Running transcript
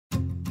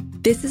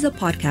This is a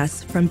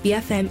podcast from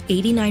BFM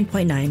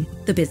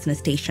 89.9, the business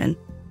station.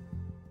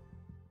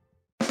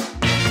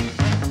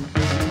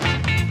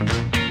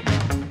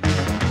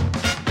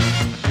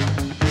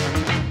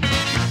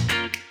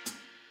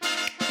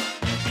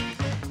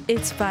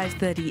 It's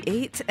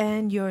 5:38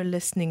 and you're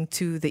listening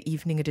to the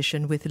Evening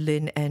Edition with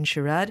Lynn and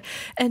Sharad.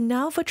 And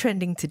now for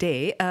trending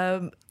today.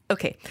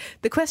 Okay,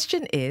 the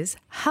question is,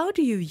 how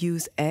do you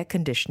use air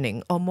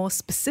conditioning? Or more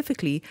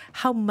specifically,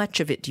 how much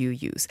of it do you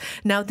use?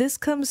 Now, this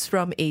comes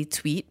from a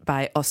tweet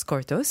by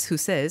Oscortos, who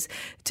says,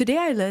 "Today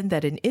I learned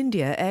that in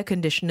India, air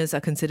conditioners are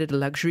considered a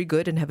luxury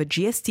good and have a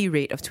GST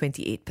rate of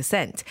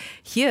 28%.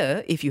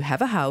 Here, if you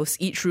have a house,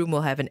 each room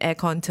will have an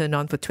aircon turned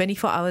on for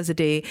 24 hours a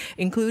day,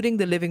 including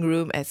the living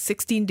room at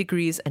 16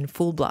 degrees and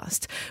full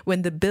blast.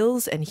 When the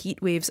bills and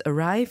heat waves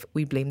arrive,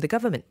 we blame the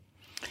government."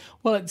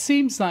 Well, it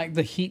seems like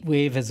the heat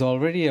wave has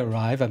already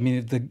arrived. I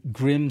mean, the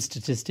grim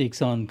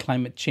statistics on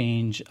climate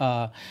change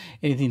are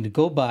anything to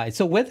go by.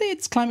 So whether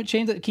it's climate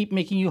change that keep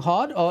making you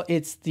hot, or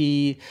it's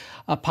the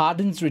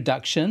pardons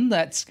reduction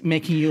that's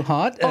making you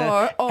hot.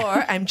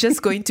 Or I'm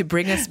just going to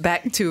bring us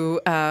back to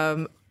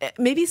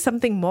maybe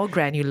something more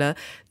granular.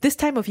 This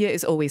time of year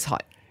is always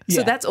hot.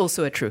 So that's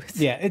also a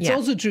truth. Yeah, it's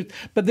also truth.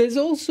 But there's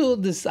also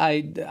this,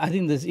 I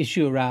think, this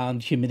issue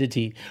around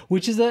humidity,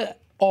 which is a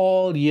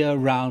all year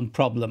round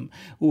problem,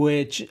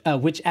 which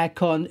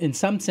aircon in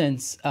some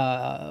sense,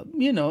 kind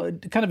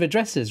of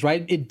addresses,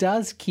 right? It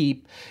does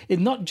keep it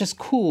not just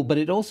cool, but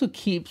it also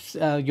keeps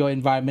your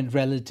environment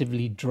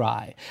relatively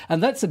dry.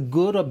 And that's a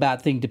good or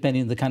bad thing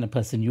depending on the kind of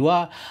person you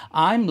are.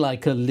 I'm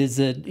like a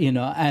lizard,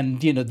 and,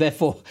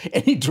 therefore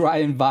any dry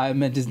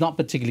environment is not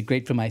particularly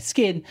great for my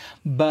skin.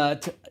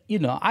 But,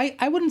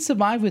 I wouldn't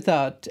survive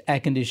without air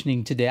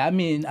conditioning today. I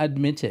mean,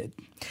 admit it.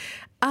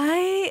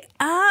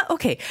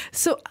 Okay.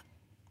 So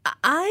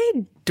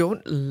I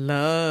don't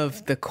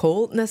love the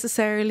cold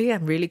necessarily.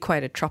 I'm really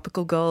quite a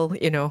tropical girl,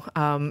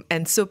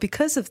 and so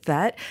because of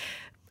that,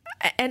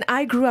 and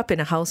I grew up in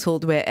a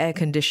household where air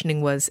conditioning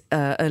was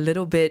a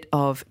little bit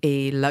of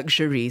a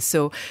luxury.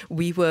 So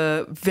we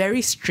were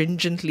very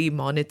stringently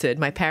monitored.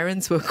 My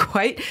parents were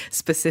quite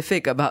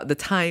specific about the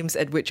times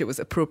at which it was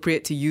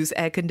appropriate to use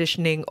air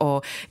conditioning,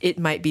 or it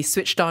might be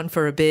switched on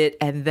for a bit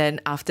and then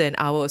after an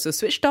hour or so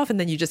switched off, and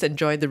then you just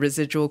enjoy the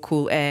residual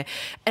cool air.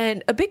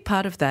 And a big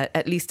part of that,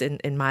 at least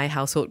in my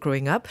household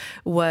growing up,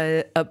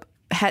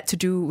 had to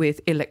do with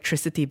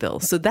electricity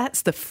bills. So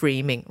that's the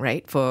framing,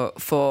 right,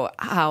 for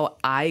how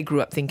I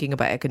grew up thinking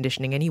about air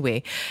conditioning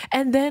anyway.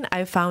 And then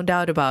I found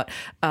out about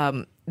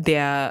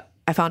their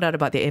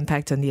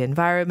impact on the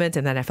environment,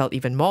 and then I felt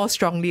even more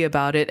strongly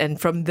about it.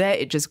 And from there,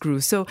 it just grew.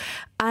 So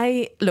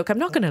I'm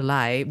not going to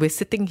lie. We're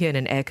sitting here in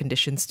an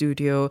air-conditioned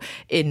studio,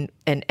 in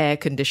an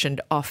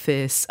air-conditioned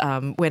office.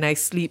 When I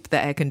sleep, the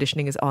air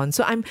conditioning is on.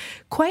 So I'm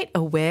quite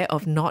aware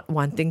of not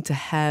wanting to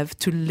have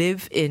to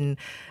live in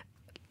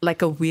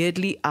like a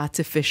weirdly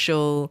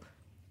artificial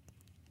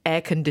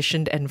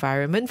air-conditioned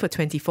environment for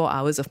 24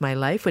 hours of my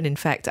life, when in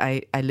fact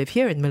I live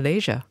here in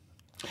Malaysia.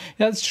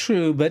 That's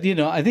true. But,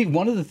 I think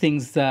one of the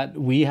things that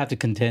we have to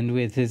contend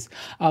with is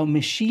our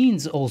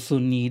machines also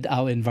need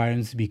our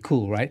environments to be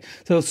cool, right?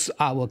 So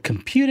our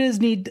computers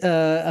need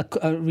a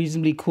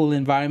reasonably cool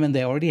environment.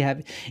 They already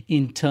have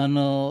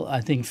internal,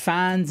 I think,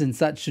 fans and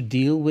such to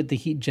deal with the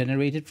heat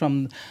generated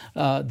from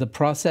the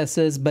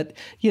processors. But,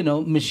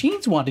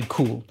 machines want it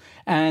cool.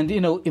 And,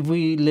 if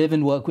we live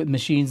and work with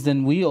machines,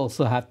 then we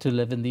also have to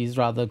live in these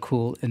rather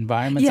cool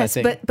environments, yes,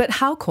 I think. But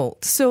how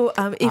cold? So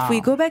if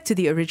we go back to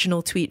the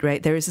original tweet,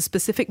 right, there is a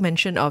specific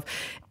mention of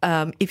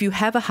if you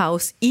have a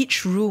house,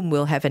 each room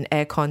will have an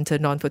aircon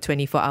turned on for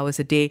 24 hours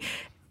a day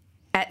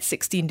at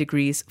 16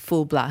 degrees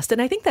full blast.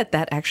 And I think that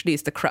actually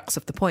is the crux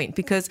of the point,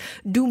 because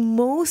do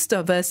most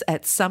of us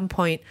at some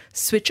point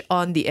switch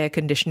on the air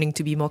conditioning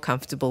to be more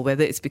comfortable,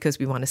 whether it's because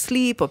we want to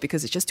sleep or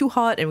because it's just too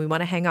hot and we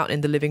want to hang out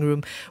in the living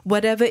room,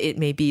 whatever it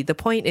may be. The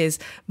point is,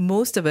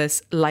 most of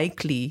us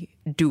likely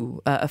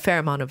do, a fair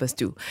amount of us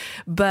do.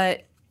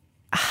 But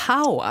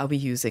how are we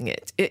using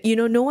it?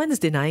 No one's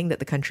denying that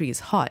the country is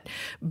hot,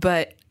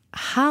 but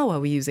how are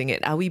we using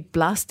it? Are we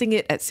blasting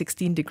it at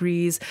 16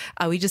 degrees?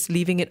 Are we just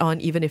leaving it on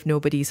even if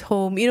nobody's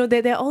home?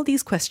 There are all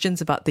these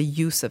questions about the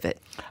use of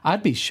it.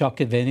 I'd be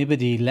shocked if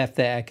anybody left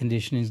their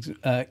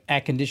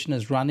air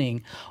conditioners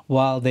running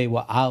while they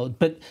were out.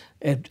 But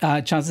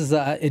chances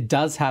are it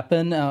does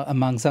happen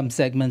among some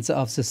segments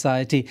of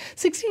society.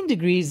 16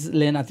 degrees,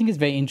 Lynn, I think is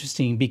very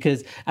interesting,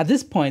 because at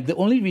this point, the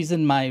only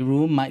reason my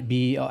room might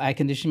be, or air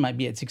conditioning might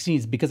be at 16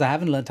 is because I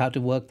haven't learned how to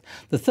work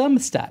the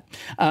thermostat.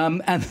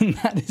 And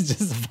that is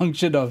just a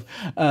function of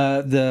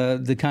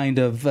the kind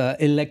of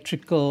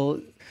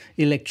electrical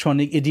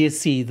electronic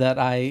idiocy that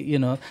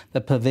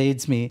that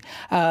pervades me.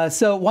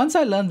 So once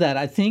I learned that,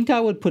 I think I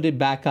would put it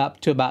back up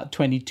to about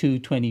 22,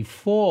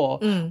 24,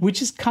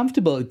 which is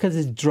comfortable because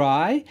it's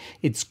dry,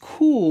 it's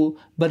cool,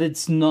 but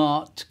it's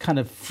not kind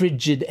of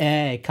frigid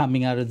air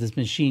coming out of this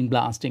machine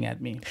blasting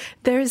at me.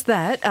 There's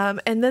that.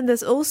 And then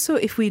there's also,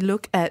 if we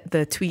look at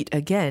the tweet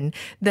again,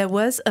 there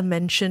was a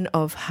mention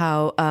of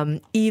how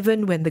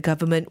even when the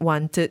government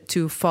wanted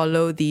to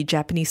follow the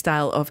Japanese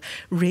style of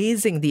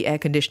raising the air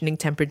conditioning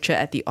temperature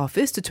at the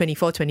office to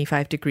 24,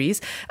 25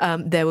 degrees,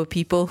 there were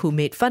people who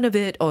made fun of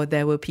it, or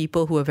there were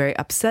people who were very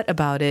upset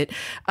about it.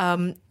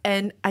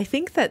 And I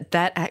think that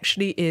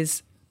actually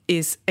is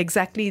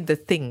exactly the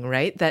thing,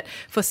 right? That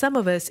for some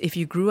of us, if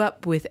you grew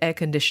up with air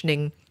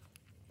conditioning,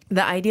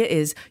 the idea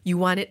is you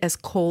want it as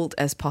cold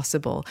as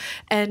possible.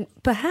 And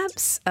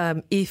perhaps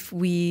if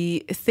we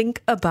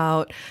think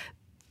about,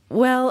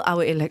 well,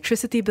 our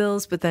electricity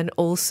bills, but then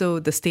also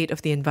the state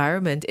of the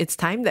environment, it's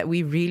time that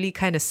we really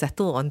kind of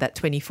settle on that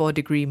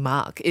 24-degree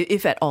mark,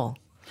 if at all.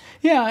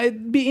 Yeah,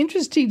 it'd be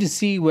interesting to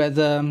see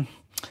whether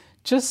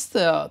just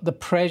the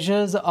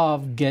pressures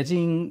of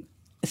getting...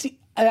 See,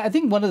 I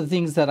think one of the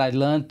things that I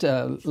learned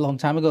a long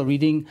time ago,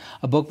 reading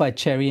a book by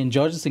Cherry and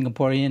George, a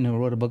Singaporean who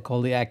wrote a book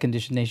called The Air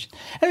Conditioned Nation.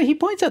 And he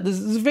points out this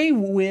very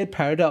weird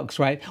paradox,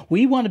 right?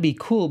 We want to be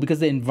cool because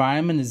the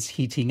environment is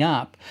heating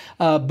up.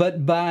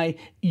 But by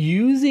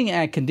using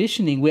air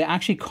conditioning, we're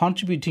actually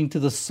contributing to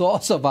the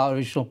source of our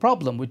original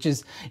problem, which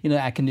is,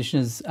 air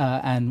conditioners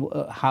and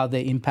how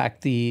they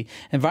impact the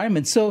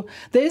environment. So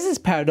there is this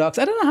paradox.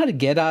 I don't know how to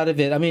get out of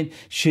it. I mean,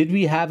 should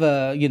we have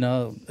a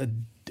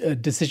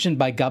decision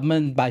by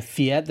government, by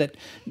fiat, that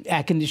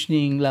air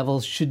conditioning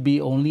levels should be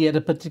only at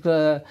a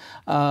particular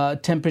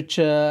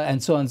temperature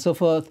and so on and so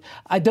forth?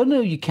 I don't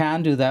know if you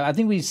can do that. I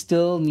think we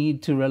still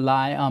need to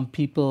rely on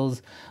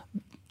people's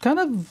kind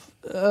of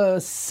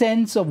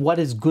sense of what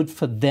is good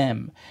for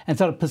them and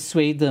sort of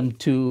persuade them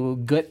to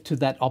get to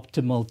that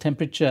optimal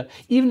temperature,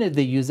 even if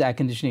they use air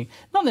conditioning,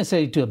 not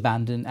necessarily to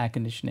abandon air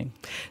conditioning.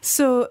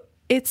 So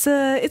it's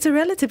a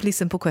relatively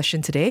simple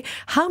question today.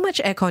 How much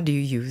aircon do you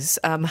use?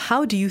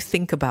 How do you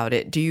think about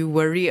it? Do you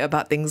worry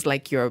about things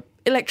like your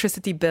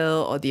electricity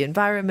bill or the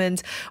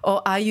environment?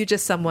 Or are you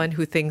just someone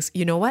who thinks,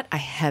 you know what, I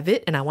have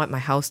it and I want my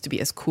house to be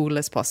as cool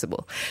as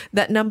possible?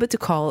 That number to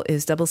call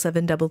is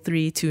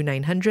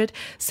 77332900.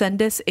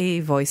 Send us a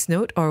voice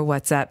note or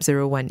WhatsApp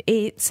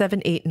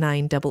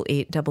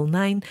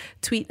 018-789-8899.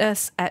 Tweet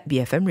us at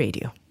BFM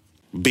Radio.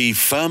 Be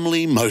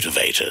firmly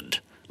motivated.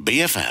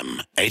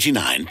 BFM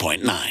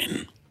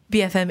 89.9.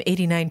 BFM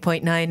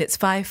 89.9, it's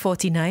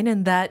 5:49,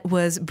 and that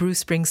was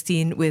Bruce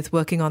Springsteen with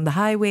Working on the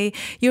Highway.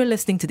 You're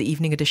listening to the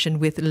Evening Edition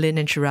with Lynn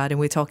and Sharad, and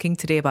we're talking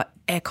today about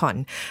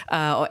aircon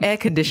or air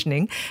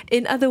conditioning.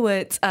 In other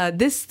words,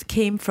 this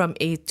came from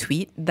a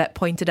tweet that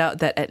pointed out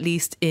that at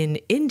least in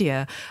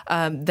India,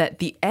 that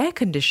the air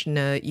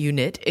conditioner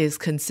unit is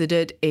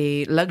considered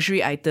a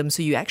luxury item,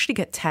 so you actually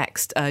get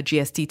taxed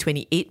GST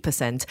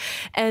 28%,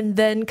 and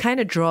then kind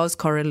of draws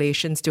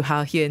correlations to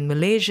how here in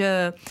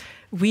Malaysia,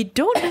 we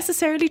don't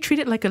necessarily treat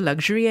it like a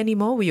luxury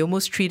anymore. We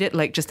almost treat it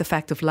like just a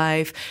fact of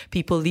life.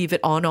 People leave it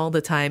on all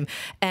the time.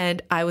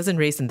 And I wasn't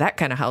raised in that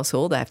kind of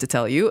household, I have to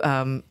tell you.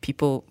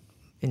 People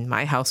in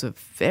my house are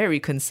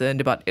very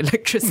concerned about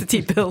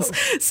electricity bills.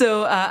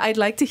 So I'd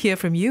like to hear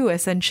from you,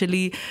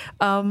 essentially.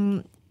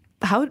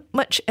 How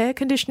much air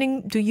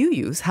conditioning do you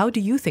use? How do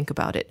you think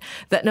about it?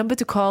 That number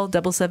to call,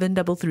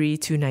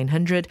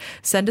 77332900.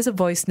 Send us a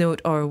voice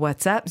note or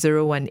WhatsApp,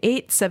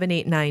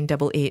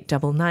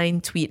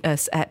 018-789-8899. Tweet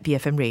us at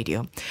BFM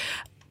Radio.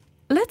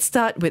 Let's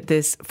start with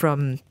this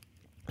from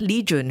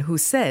Lee Jun, who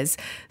says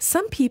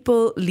some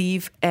people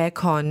leave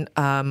aircon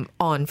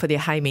on for their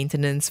high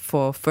maintenance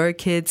for fur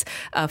kids,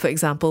 for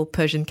example,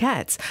 Persian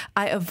cats.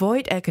 I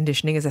avoid air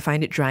conditioning as I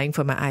find it drying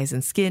for my eyes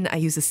and skin. I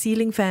use a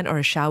ceiling fan or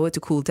a shower to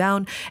cool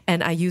down,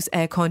 and I use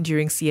aircon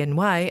during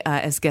CNY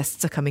as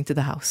guests are coming to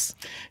the house.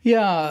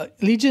 Yeah,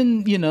 Lee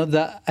Jun,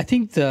 I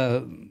think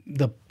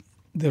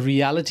the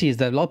reality is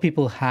that a lot of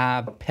people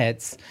have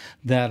pets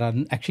that are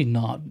actually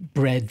not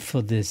bred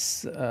for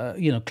this,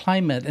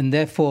 climate, and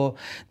therefore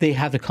they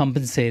have to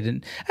compensate.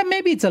 And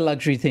maybe it's a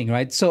luxury thing,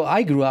 right? So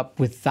I grew up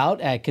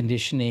without air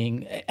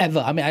conditioning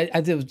ever. I mean,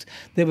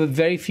 there were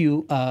very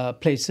few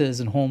places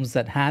and homes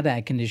that had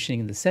air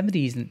conditioning in the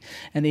 70s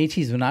and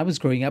 80s when I was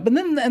growing up.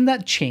 And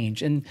that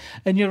changed. And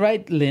you're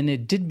right, Lynn,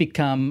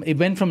 it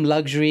went from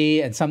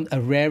luxury and a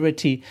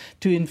rarity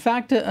to, in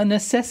fact, a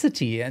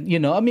necessity. And,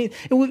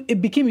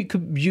 it became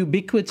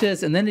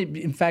ubiquitous, and then it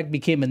in fact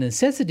became a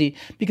necessity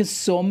because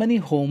so many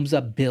homes are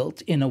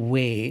built in a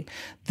way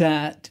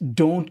that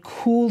don't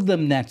cool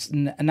them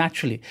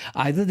naturally.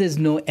 Either there's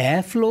no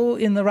airflow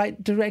in the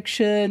right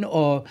direction,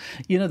 or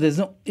there's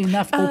not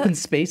enough open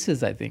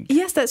spaces, I think.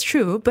 Yes, that's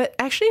true. But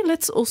actually,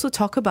 let's also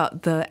talk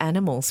about the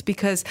animals,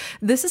 because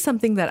this is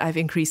something that I've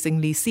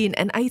increasingly seen,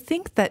 and I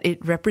think that it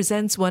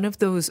represents one of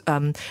those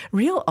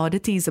real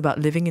oddities about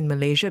living in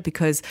Malaysia,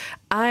 because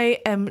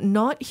I am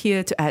not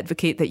here to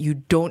advocate that you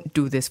don't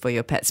do this for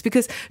your pets,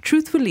 because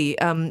truthfully,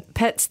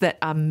 pets that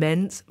are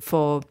meant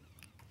for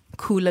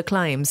cooler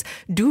climes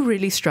do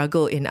really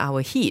struggle in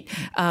our heat.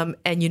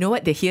 And you know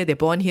what? They're here, they're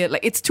born here.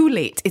 Like, it's too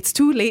late. It's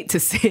too late to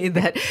say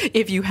that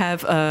if you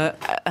have a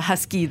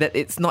husky, that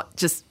it's not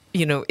just,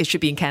 it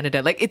should be in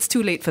Canada. Like, it's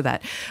too late for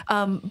that.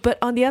 But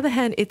on the other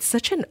hand, it's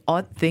such an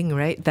odd thing,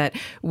 right? That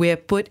we're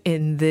put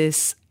in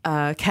this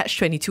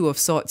catch-22 of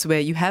sorts where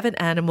you have an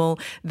animal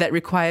that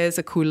requires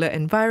a cooler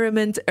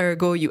environment,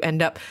 ergo you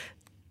end up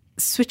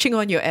switching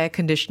on your air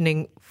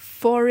conditioning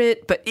for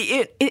it. But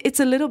it's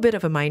a little bit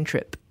of a mind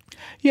trip.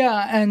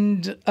 Yeah,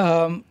 and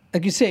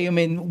like you say, I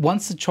mean,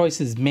 once the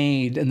choice is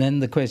made, and then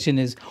the question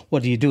is,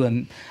 what do you do?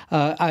 And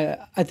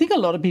I think a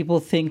lot of people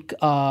think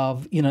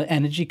of,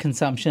 energy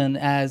consumption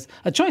as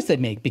a choice they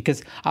make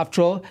because,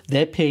 after all,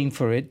 they're paying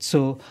for it.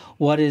 So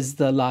what is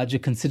the larger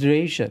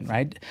consideration,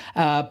 right?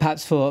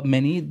 Perhaps for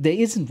many, there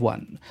isn't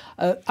one.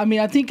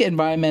 I think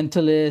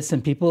environmentalists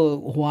and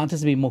people who want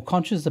us to be more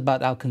conscious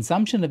about our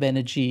consumption of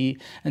energy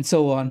and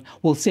so on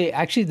will say,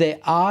 actually, there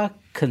are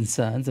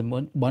concerns, and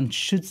one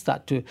should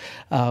start to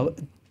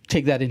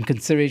take that in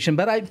consideration.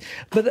 But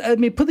I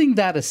mean, putting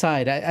that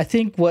aside, I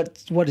think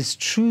what is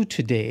true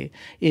today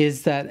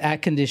is that air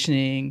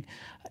conditioning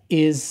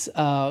is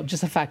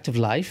just a fact of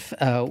life.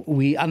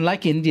 We,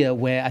 unlike India,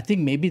 where I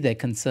think maybe their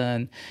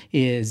concern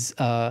is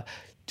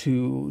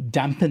to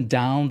dampen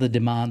down the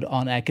demand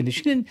on air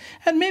conditioning,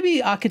 and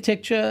maybe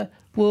architecture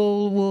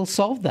will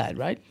solve that,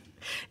 right?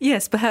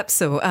 Yes, perhaps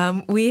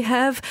so. We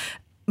have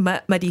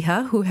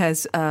Madiha, who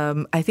has,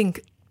 I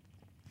think,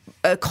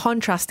 a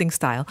contrasting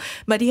style.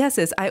 Madiha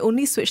says, I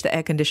only switch the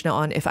air conditioner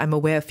on if I'm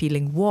aware of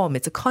feeling warm.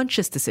 It's a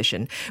conscious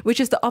decision, which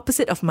is the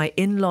opposite of my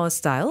in-laws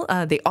style.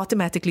 They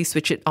automatically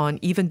switch it on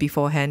even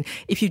beforehand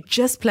if you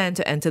just plan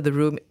to enter the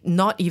room,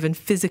 not even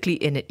physically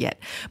in it yet.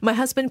 My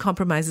husband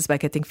compromises by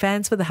getting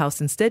fans for the house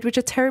instead, which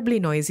are terribly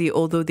noisy,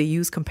 although they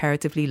use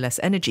comparatively less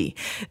energy.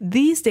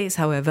 These days,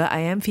 however, I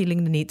am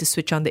feeling the need to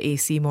switch on the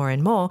AC more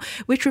and more,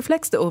 which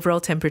reflects the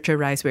overall temperature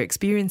rise we're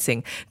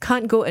experiencing.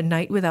 Can't go a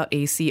night without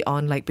AC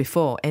on like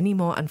before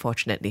anymore,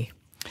 unfortunately.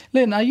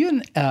 Lynn, are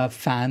you a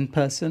fan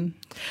person?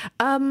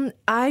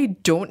 I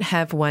don't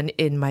have one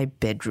in my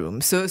bedroom.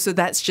 So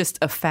that's just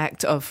a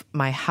fact of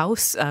my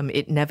house.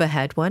 It never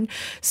had one.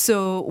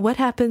 So what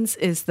happens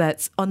is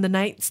that on the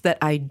nights that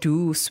I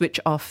do switch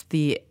off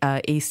the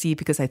AC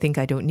because I think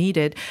I don't need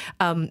it,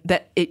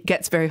 that it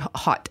gets very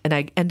hot and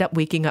I end up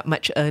waking up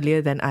much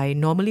earlier than I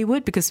normally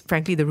would because,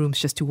 frankly, the room's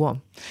just too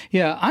warm.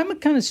 Yeah, I'm a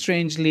kind of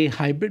strangely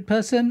hybrid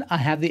person. I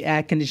have the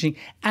air conditioning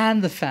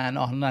and the fan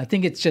on. I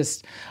think it's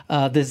just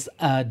this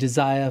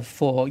desire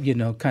for,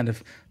 kind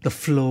of the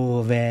flow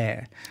of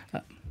air.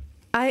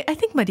 I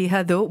think,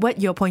 Madiha, though, what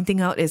you're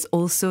pointing out is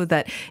also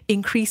that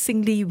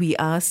increasingly we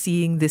are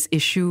seeing this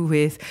issue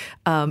with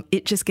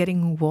it just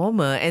getting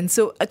warmer. And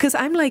so, because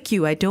I'm like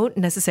you, I don't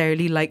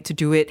necessarily like to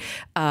do it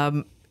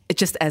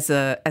just as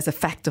a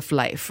fact of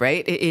life,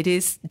 right? It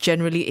is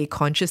generally a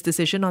conscious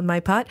decision on my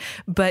part,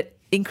 but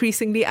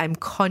increasingly, I'm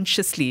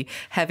consciously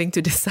having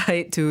to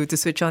decide to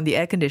switch on the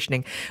air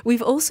conditioning.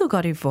 We've also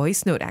got a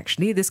voice note,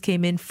 actually. This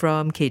came in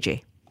from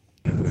KJ.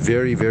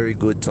 Very, very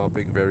good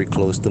topic, very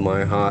close to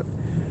my heart.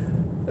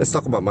 Let's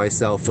talk about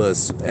myself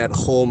first. At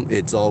home,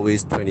 it's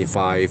always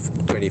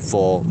 25,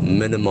 24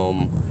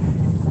 minimum.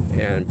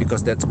 And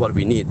because that's what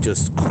we need,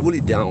 just cool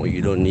it down.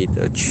 You don't need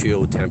a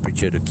chill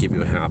temperature to keep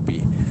you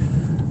happy.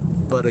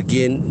 But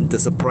again, the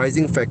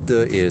surprising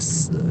factor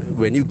is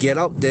when you get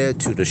out there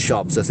to the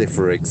shops, let's say,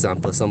 for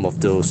example, some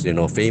of those,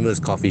 famous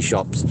coffee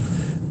shops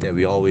that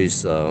we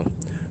always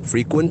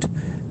frequent,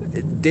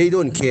 they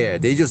don't care.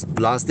 They just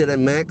blast it at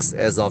max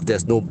as if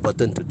there's no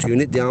button to tune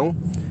it down.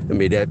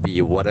 May that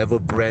be whatever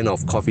brand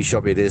of coffee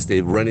shop it is,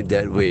 they run it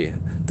that way.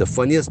 The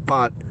funniest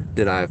part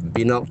that I've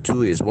been out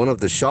to is one of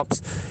the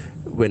shops,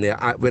 when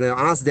I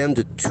asked them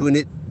to tune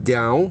it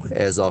down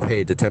as of,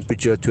 hey, the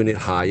temperature, tune it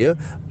higher,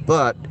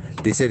 but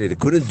they said that they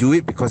couldn't do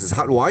it because it's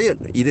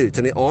hardwired. Either you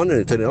turn it on or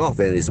you turn it off,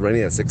 and it's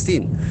running at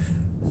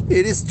 16.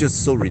 It is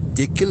just so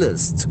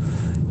ridiculous.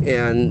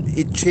 And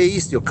it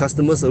chased your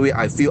customers away.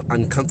 I feel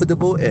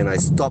uncomfortable and I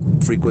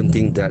stopped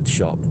frequenting that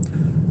shop.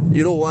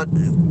 You know what?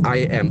 I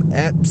am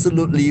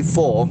absolutely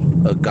for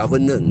a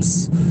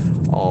governance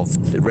of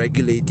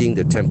regulating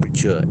the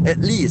temperature. At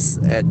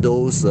least at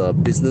those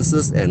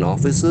businesses and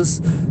offices,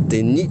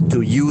 they need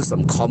to use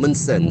some common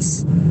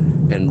sense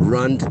and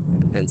run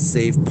and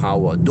save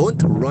power.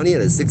 Don't run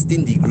it at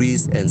 16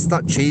 degrees and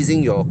start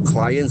chasing your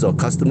clients or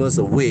customers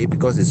away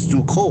because it's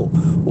too cold.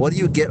 What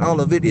you get out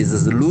of it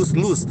is a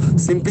lose-lose,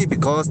 simply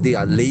because they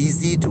are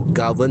lazy to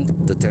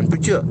govern the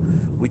temperature,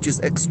 which is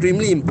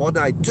extremely important.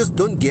 I just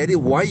don't get it.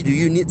 Why do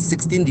you need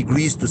 16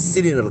 degrees to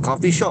sit in a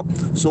coffee shop?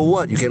 So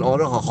what? You can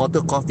order a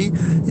hotter coffee?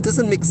 It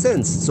doesn't make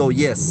sense. So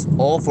yes,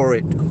 all for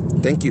it.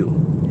 Thank you.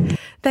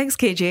 Thanks,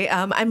 KJ.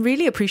 I'm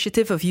really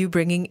appreciative of you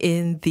bringing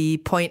in the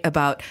point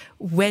about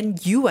when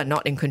you are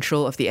not in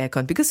control of the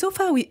aircon, because so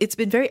far it's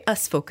been very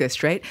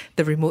us-focused, right?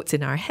 The remote's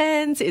in our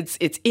hands, it's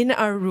in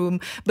our room,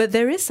 but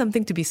there is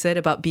something to be said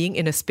about being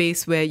in a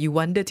space where you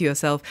wonder to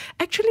yourself,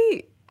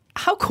 actually,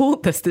 how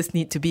cold does this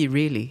need to be,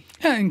 really?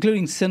 Yeah,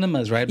 including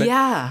cinemas, right? But,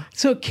 Yeah.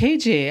 So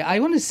KJ, I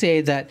want to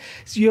say that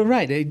you're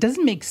right. It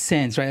doesn't make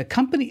sense, right? A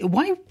company,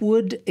 why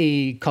would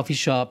a coffee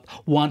shop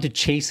want to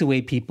chase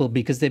away people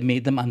because they've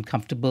made them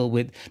uncomfortable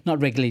with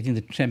not regulating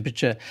the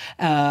temperature?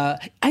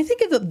 I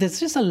think there's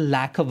just a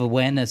lack of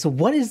awareness of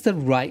what is the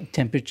right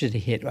temperature to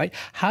hit, right?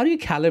 How do you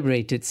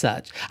calibrate it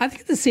such? I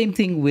think the same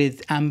thing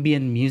with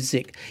ambient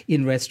music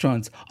in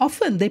restaurants.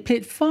 Often they play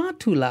it far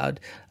too loud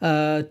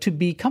to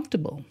be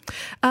comfortable.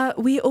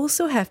 We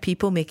also have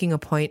people making a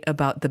point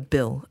about the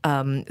bill.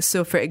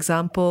 So, for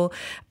example,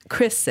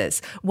 Chris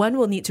says, one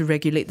will need to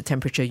regulate the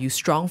temperature. Use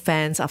strong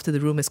fans after the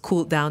room is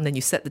cooled down, then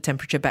you set the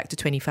temperature back to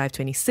 25,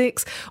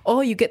 26,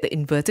 or you get the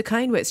inverter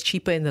kind where it's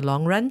cheaper in the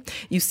long run.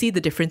 You see the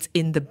difference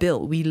in the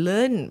bill. We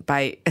learn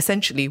by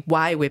essentially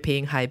why we're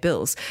paying high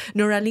bills.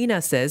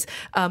 Noralina says,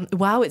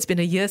 wow, it's been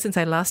a year since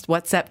I last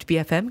WhatsApped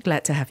BFM.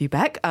 Glad to have you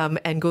back.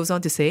 And goes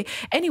on to say,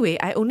 anyway,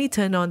 I only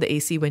turn on the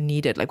AC when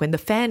needed, like when the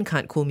fan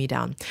can't cool me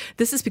down.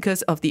 This is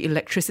because of the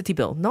electricity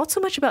bill, not so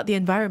much about the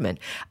environment.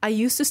 I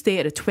used to stay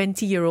at a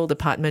 20-year-old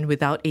apartment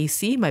without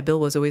AC. My bill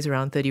was always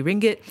around 30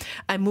 ringgit.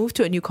 I moved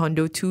to a new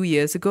condo 2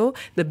 years ago.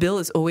 The bill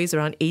is always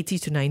around 80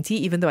 to 90,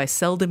 even though I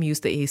seldom use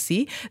the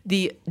AC.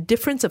 The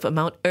difference of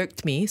amount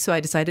irked me, so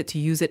I decided to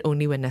use it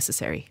only when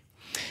necessary.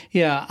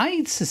 Yeah,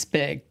 I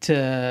suspect,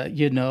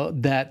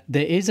 that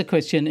there is a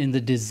question in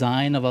the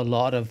design of a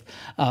lot of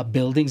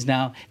buildings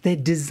now. They're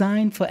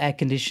designed for air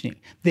conditioning.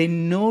 They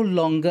no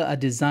longer are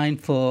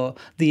designed for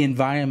the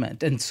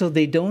environment. And so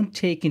they don't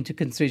take into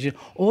consideration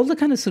all the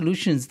kind of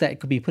solutions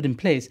that could be put in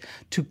place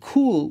to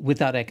cool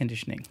without air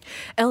conditioning.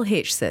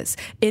 LH says,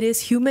 it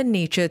is human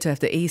nature to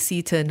have the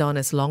AC turned on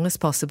as long as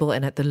possible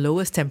and at the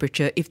lowest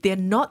temperature if they're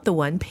not the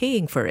one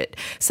paying for it.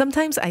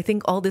 Sometimes I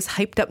think all this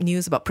hyped up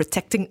news about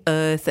protecting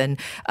Earth and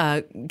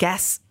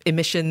gas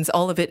emissions,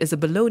 all of it is a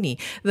baloney.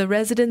 The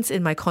residents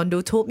in my condo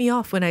told me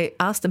off when I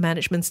asked the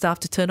management staff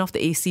to turn off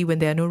the AC when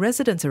there are no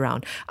residents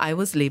around. I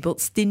was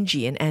labelled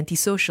stingy and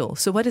antisocial.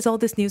 So what is all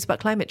this news about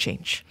climate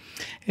change?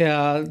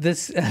 Yeah,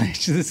 this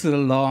is a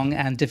long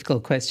and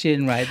difficult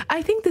question, right?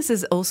 I think this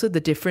is also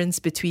the difference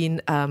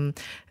between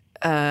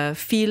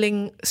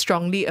feeling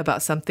strongly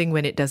about something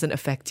when it doesn't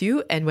affect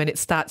you, and when it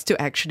starts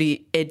to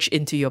actually edge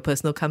into your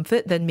personal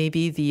comfort, then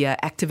maybe the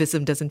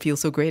activism doesn't feel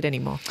so great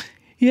anymore.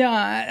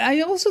 Yeah,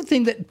 I also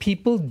think that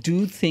people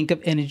do think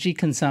of energy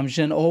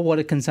consumption or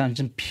water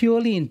consumption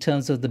purely in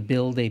terms of the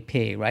bill they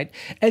pay, right?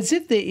 As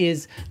if there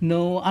is there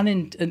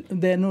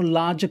are no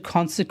larger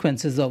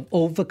consequences of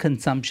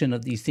overconsumption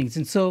of these things.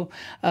 And so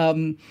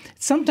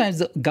sometimes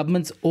the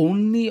government's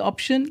only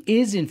option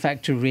is, in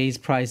fact, to raise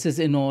prices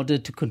in order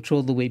to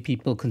control the way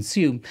people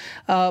consume.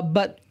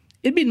 But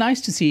it'd be nice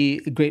to see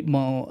great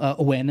more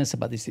awareness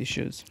about these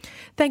issues.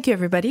 Thank you,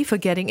 everybody, for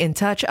getting in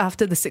touch.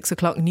 After the 6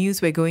 o'clock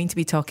news, we're going to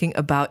be talking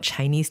about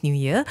Chinese New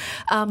Year,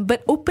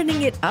 but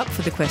opening it up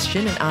for the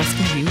question and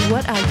asking you,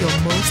 what are your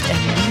most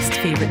and least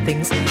favorite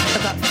things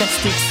about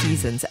festive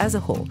seasons as a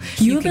whole?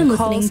 You have been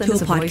call, listening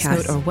to a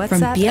podcast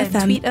from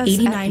BFM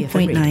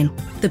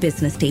 89.9, the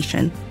business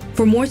station.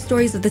 For more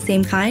stories of the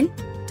same kind,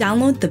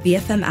 download the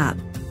BFM app.